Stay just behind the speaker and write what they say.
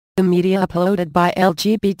The media uploaded by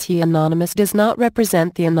LGBT Anonymous does not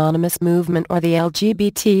represent the Anonymous movement or the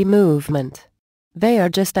LGBT movement. They are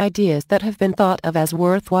just ideas that have been thought of as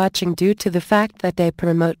worth watching due to the fact that they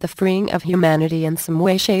promote the freeing of humanity in some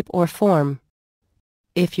way, shape, or form.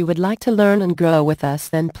 If you would like to learn and grow with us,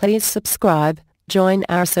 then please subscribe, join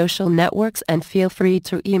our social networks, and feel free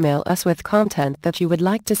to email us with content that you would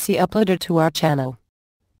like to see uploaded to our channel.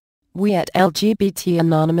 We at LGBT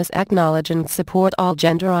Anonymous acknowledge and support all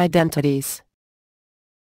gender identities.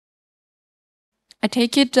 I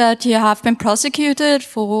take it that you have been prosecuted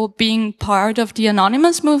for being part of the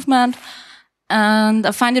Anonymous movement, and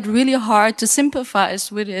I find it really hard to sympathize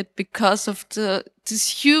with it because of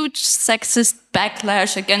this huge sexist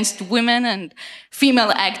backlash against women and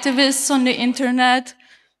female activists on the internet.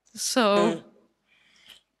 So,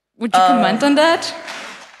 would you comment on that?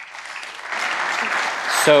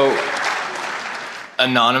 So,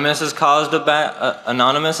 Anonymous has caused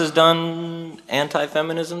Anonymous has done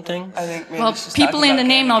anti-feminism thing? I think maybe well, people in the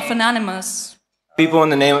name of Anonymous. People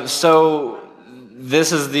in the name of, so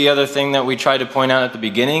this is the other thing that we tried to point out at the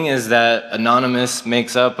beginning, is that Anonymous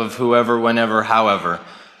makes up of whoever, whenever, however.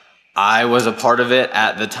 I was a part of it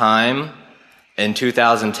at the time in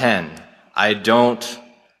 2010. I don't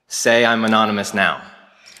say I'm anonymous now.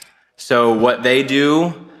 So what they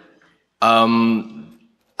do,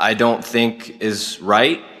 I don't think is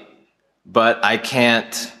right, but I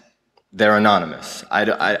can't, they're anonymous.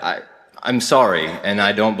 I'm sorry, and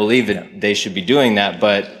I don't believe that they should be doing that,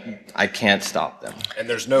 but I can't stop them. And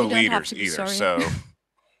there's no leaders either, so.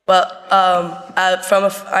 Well,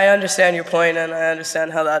 I understand your point, and I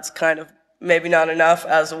understand how that's kind of maybe not enough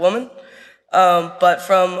as a woman. But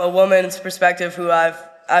from a woman's perspective who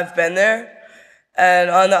I've been there, and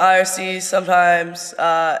on the IRC, sometimes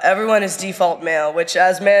everyone is default male, which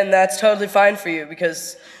as men, that's totally fine for you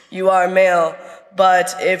because you are male.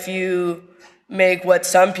 But if you make what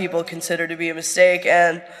some people consider to be a mistake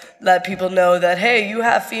and let people know that, hey, you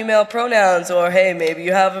have female pronouns, or hey, maybe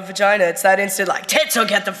you have a vagina, it's that instant like, tits, so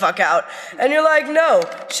get the fuck out. And you're like, no,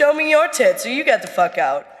 show me your tits, or you get the fuck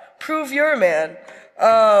out. Prove you're a man.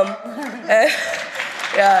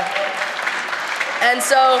 Yeah. And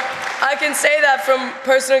so I can say that from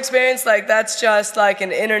personal experience, like that's just like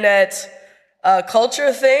an internet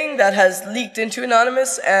culture thing that has leaked into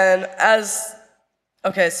Anonymous. And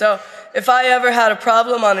okay, so if I ever had a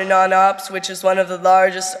problem on AnonOps, which is one of the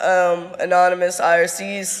largest anonymous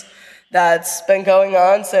IRCs that's been going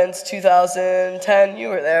on since 2010, you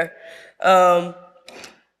were there.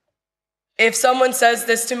 If someone says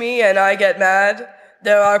this to me and I get mad,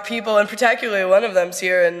 there are people, and particularly one of them's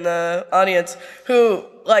here in the audience, who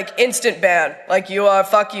like instant ban, like you are,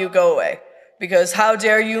 fuck you, go away. Because how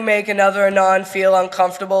dare you make another Anon feel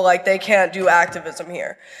uncomfortable, like they can't do activism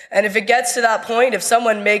here. And if it gets to that point, if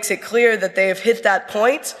someone makes it clear that they have hit that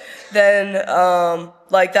point, then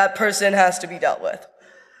like that person has to be dealt with,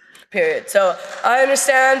 period. So I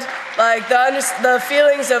understand like the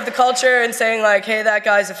feelings of the culture and saying like, hey, that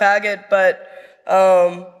guy's a faggot, but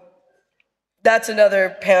that's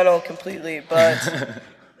another panel completely, but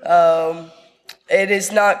it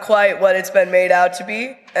is not quite what it's been made out to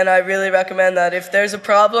be, and I really recommend that if there's a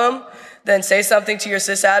problem, then say something to your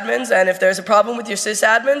sysadmins, and if there's a problem with your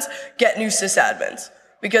sysadmins, get new sysadmins,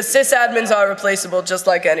 because sysadmins are replaceable just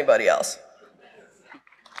like anybody else.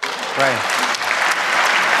 Right.